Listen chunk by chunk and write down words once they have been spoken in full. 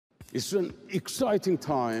It's an exciting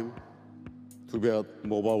time to be at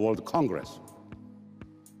Mobile World Congress.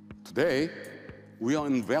 Today, we are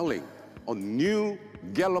unveiling a new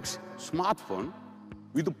Galaxy smartphone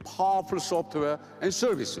with powerful software and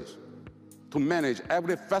services to manage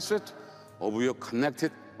every facet of your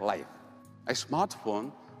connected life. A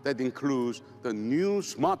smartphone that includes the new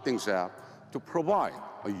SmartThings app to provide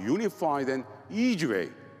a unified and easy way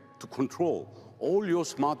to control all your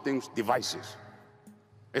SmartThings devices.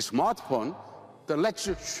 A smartphone that lets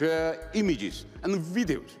you share images and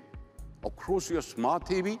videos across your smart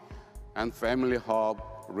TV and Family Hub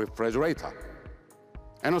refrigerator.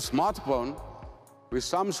 And a smartphone with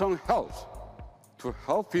Samsung Health to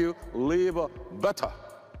help you live a better,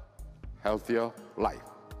 healthier life.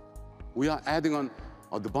 We are adding an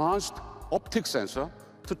advanced optic sensor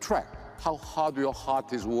to track how hard your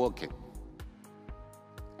heart is working.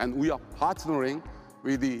 And we are partnering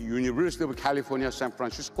with the University of California, San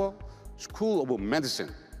Francisco School of Medicine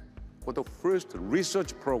for the first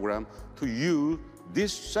research program to use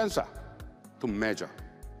this sensor to measure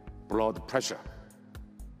blood pressure.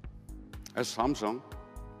 At Samsung,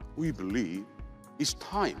 we believe it's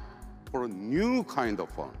time for a new kind of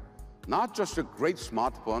phone, not just a great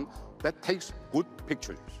smartphone that takes good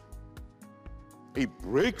pictures. A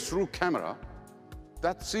breakthrough camera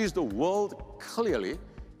that sees the world clearly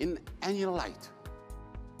in any light.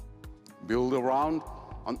 Built around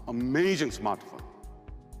an amazing smartphone.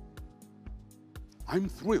 I'm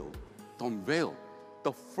thrilled to unveil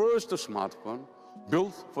the first smartphone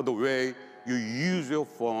built for the way you use your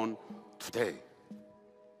phone today.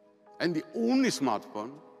 And the only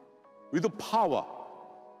smartphone with the power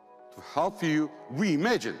to help you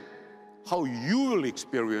reimagine how you will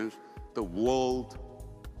experience the world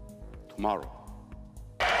tomorrow.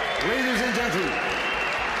 Ladies and gentlemen,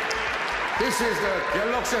 this is the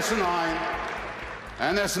Galaxy S9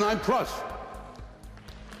 and S9 Plus.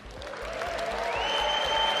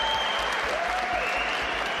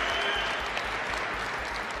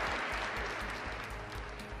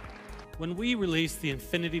 When we released the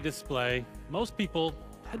Infinity Display, most people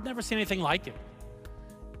had never seen anything like it.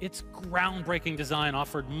 Its groundbreaking design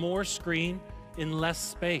offered more screen in less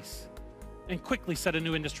space and quickly set a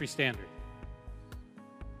new industry standard.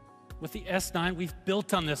 With the S9, we've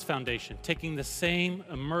built on this foundation, taking the same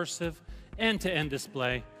immersive end-to-end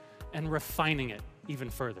display and refining it even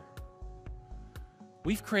further.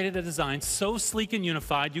 We've created a design so sleek and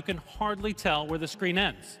unified, you can hardly tell where the screen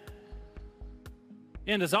ends.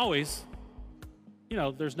 And as always,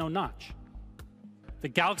 there's no notch. The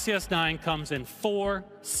Galaxy S9 comes in 4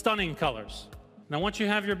 stunning colors. Now, once you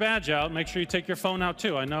have your badge out, make sure you take your phone out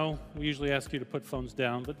too. I know we usually ask you to put phones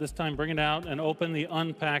down, but this time bring it out and open the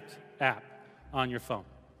Unpacked app on your phone.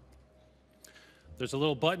 There's a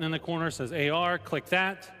little button in the corner that says AR, click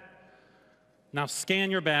that. Now scan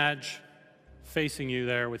your badge facing you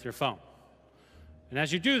there with your phone. And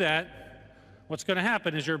as you do that, what's going to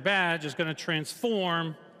happen is your badge is going to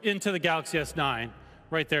transform into the Galaxy S9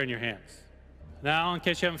 right there in your hands. Now, in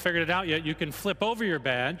case you haven't figured it out yet, you can flip over your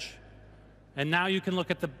badge, and now you can look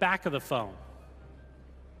at the back of the phone.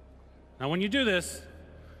 Now, when you do this,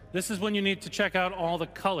 this is when you need to check out all the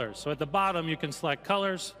colors. So at the bottom, you can select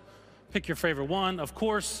colors, pick your favorite one. Of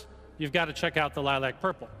course, you've got to check out the lilac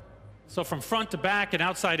purple. So from front to back and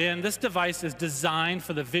outside in, this device is designed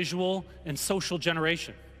for the visual and social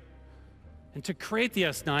generation. And to create the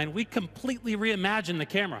S9, we completely reimagined the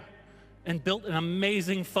camera and built an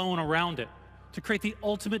amazing phone around it to create the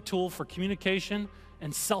ultimate tool for communication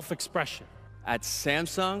and self-expression. At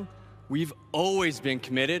Samsung, we've always been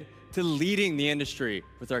committed to leading the industry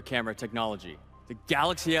with our camera technology. The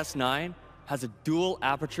Galaxy S9 has a dual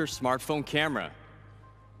aperture smartphone camera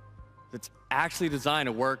that's actually designed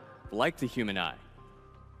to work like the human eye.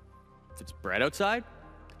 If it's bright outside,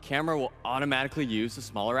 the camera will automatically use the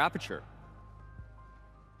smaller aperture.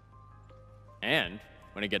 And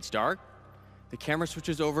when it gets dark, the camera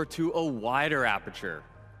switches over to a wider aperture.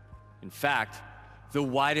 In fact, the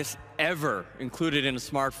widest ever included in a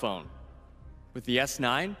smartphone. With the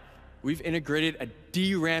S9, we've integrated a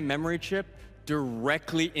DRAM memory chip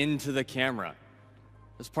directly into the camera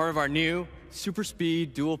as part of our new super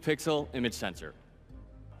speed dual pixel image sensor.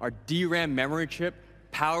 Our DRAM memory chip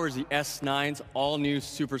powers the S9's all-new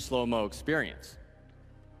Super Slow-Mo experience.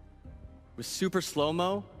 With Super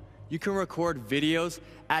Slow-Mo, you can record videos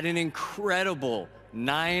at an incredible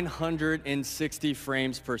 960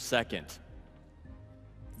 frames per second.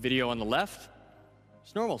 Video on the left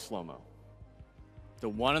is normal slow-mo. The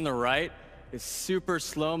one on the right is super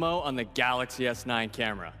slow-mo on the Galaxy S9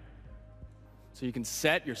 camera. So you can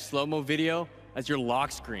set your slow-mo video as your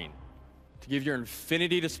lock screen, to give your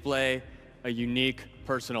infinity display a unique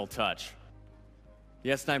personal touch. The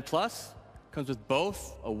S9 Plus comes with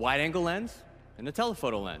both a wide-angle lens and a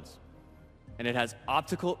telephoto lens. And it has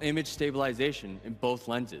optical image stabilization in both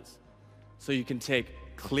lenses, so you can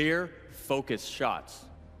take clear, focused shots.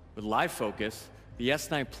 With live focus, the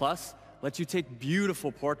S9 Plus lets you take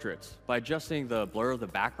beautiful portraits by adjusting the blur of the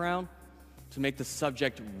background to make the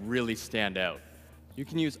subject really stand out. You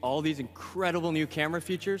can use all these incredible new camera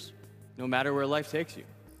features no matter where life takes you.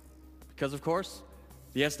 Because, of course,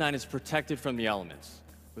 the S9 is protected from the elements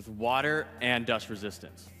with water and dust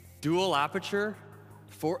resistance. Dual aperture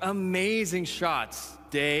for amazing shots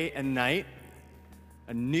day and night.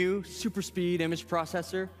 A new super speed image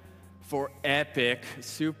processor for epic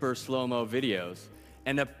super slow-mo videos.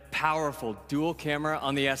 And a powerful dual camera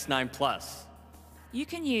on the S9 Plus. You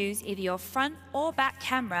can use either your front or back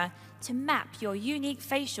camera to map your unique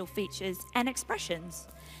facial features and expressions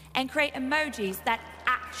and create emojis that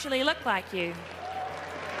actually look like you.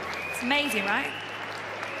 It's amazing, right?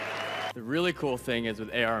 The really cool thing is with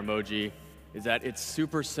AR emoji is that it's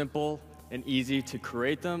super simple and easy to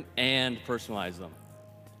create them and personalize them.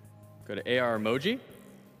 Go to AR emoji,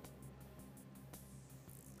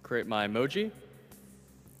 create my emoji,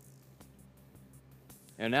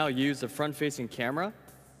 and now use the front-facing camera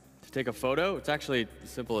to take a photo. It's actually as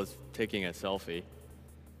simple as taking a selfie.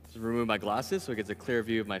 Just remove my glasses so it gets a clear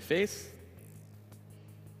view of my face.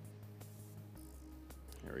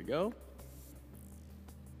 There we go.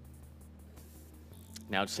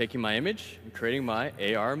 Now it's taking my image and creating my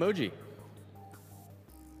AR emoji.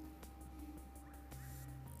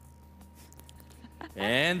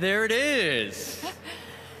 And there it is.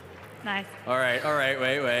 Nice. All right,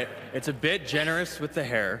 wait. It's a bit generous with the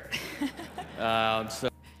hair.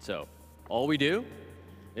 So all we do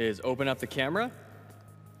is open up the camera,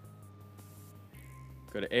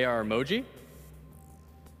 go to AR emoji,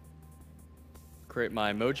 create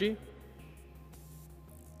my emoji,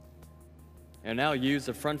 and now use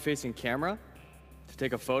the front-facing camera to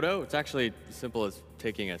take a photo. It's actually as simple as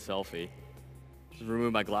taking a selfie. Just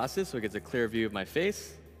remove my glasses so it gets a clear view of my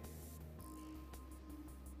face.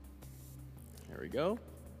 There we go.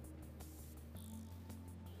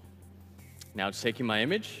 Now it's taking my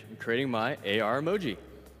image and creating my AR emoji.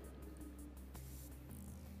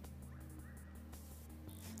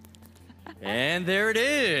 And there it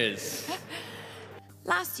is.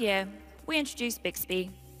 Last year, we introduced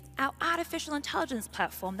Bixby, our artificial intelligence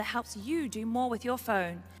platform that helps you do more with your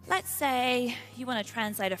phone. Let's say you want to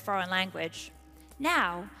translate a foreign language.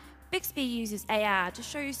 Now, Bixby uses AR to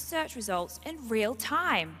show you search results in real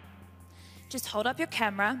time. Just hold up your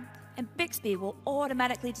camera, and Bixby will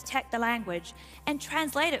automatically detect the language and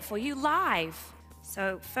translate it for you live.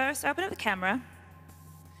 So first, open up the camera,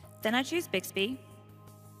 then I choose Bixby,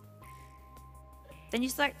 then you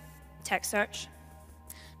select text search.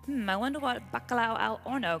 I wonder what bacalao al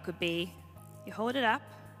horno could be. You hold it up,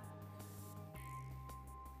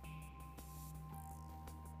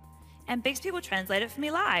 and Bixby will translate it for me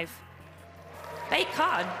live. Baked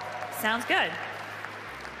cod. Sounds good.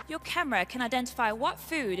 Your camera can identify what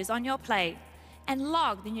food is on your plate and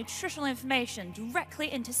log the nutritional information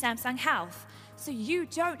directly into Samsung Health, so you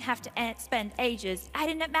don't have to spend ages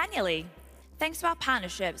adding it manually. Thanks to our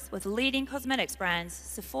partnerships with leading cosmetics brands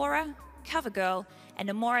Sephora, CoverGirl, and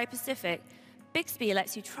Amore Pacific, Bixby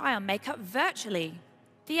lets you try on makeup virtually.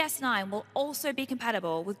 The S9 will also be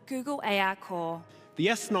compatible with Google AR Core. The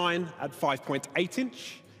S9 at 5.8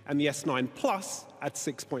 inch and the S9 Plus at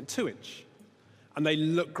 6.2 inch. And they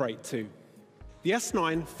look great too. The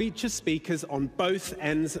S9 features speakers on both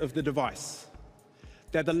ends of the device.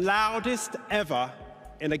 They're the loudest ever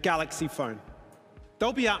in a Galaxy phone.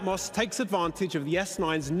 Dolby Atmos takes advantage of the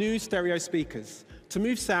S9's new stereo speakers to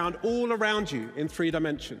move sound all around you in 3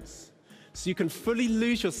 dimensions, so you can fully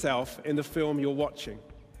lose yourself in the film you're watching.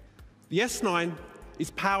 The S9 is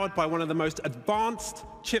powered by one of the most advanced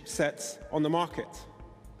chipsets on the market.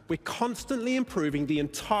 We're constantly improving the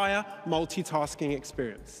entire multitasking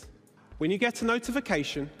experience. When you get a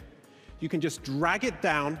notification, you can just drag it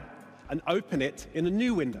down and open it in a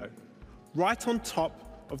new window, right on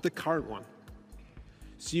top of the current one.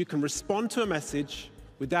 So you can respond to a message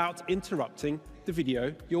without interrupting the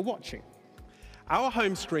video you're watching. Our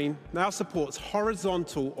home screen now supports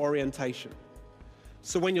horizontal orientation.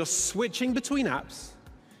 So when you're switching between apps,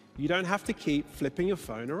 you don't have to keep flipping your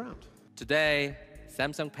phone around. Today,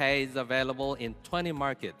 Samsung Pay is available in 20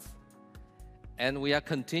 markets, and we are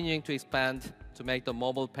continuing to expand to make the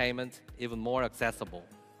mobile payment even more accessible.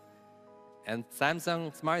 And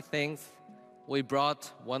Samsung SmartThings, we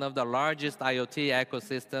brought one of the largest IoT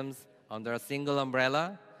ecosystems under a single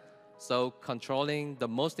umbrella, So controlling the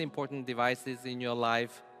most important devices in your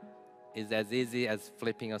life is as easy as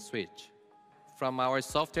flipping a switch. From our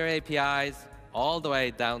software APIs all the way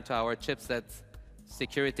down to our chipsets,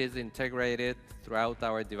 security is integrated throughout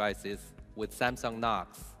our devices with Samsung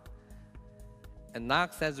Knox. And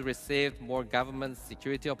Knox has received more government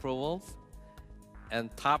security approvals and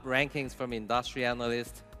top rankings from industry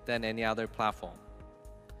analysts than any other platform.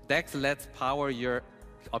 DeX lets power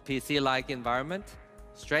a PC-like environment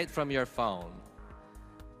straight from your phone.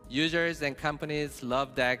 Users and companies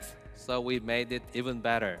love DeX, so we've made it even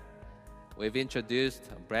better. We've introduced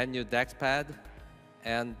a brand new DeXPad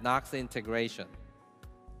and Knox integration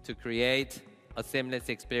to create a seamless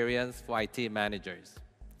experience for IT managers.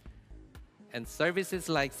 And services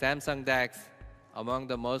like Samsung DeX among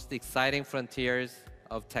the most exciting frontiers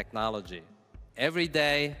of technology. Every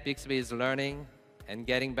day, Bixby is learning and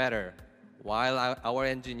getting better, while our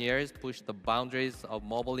engineers push the boundaries of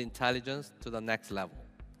mobile intelligence to the next level.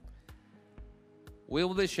 We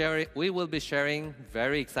will be sharing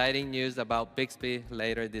very exciting news about Bixby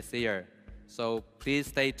later this year, so please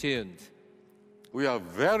stay tuned. We are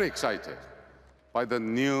very excited by the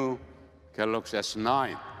new Galaxy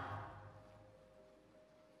S9.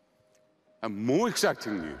 And more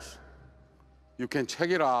exciting news, you can check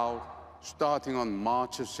it out starting on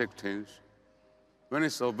March 16th when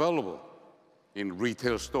it's available in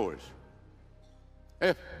retail stores.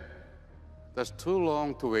 If that's too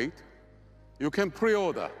long to wait, you can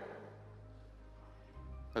pre-order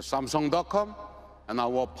at Samsung.com and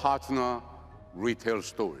our partner retail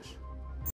stores.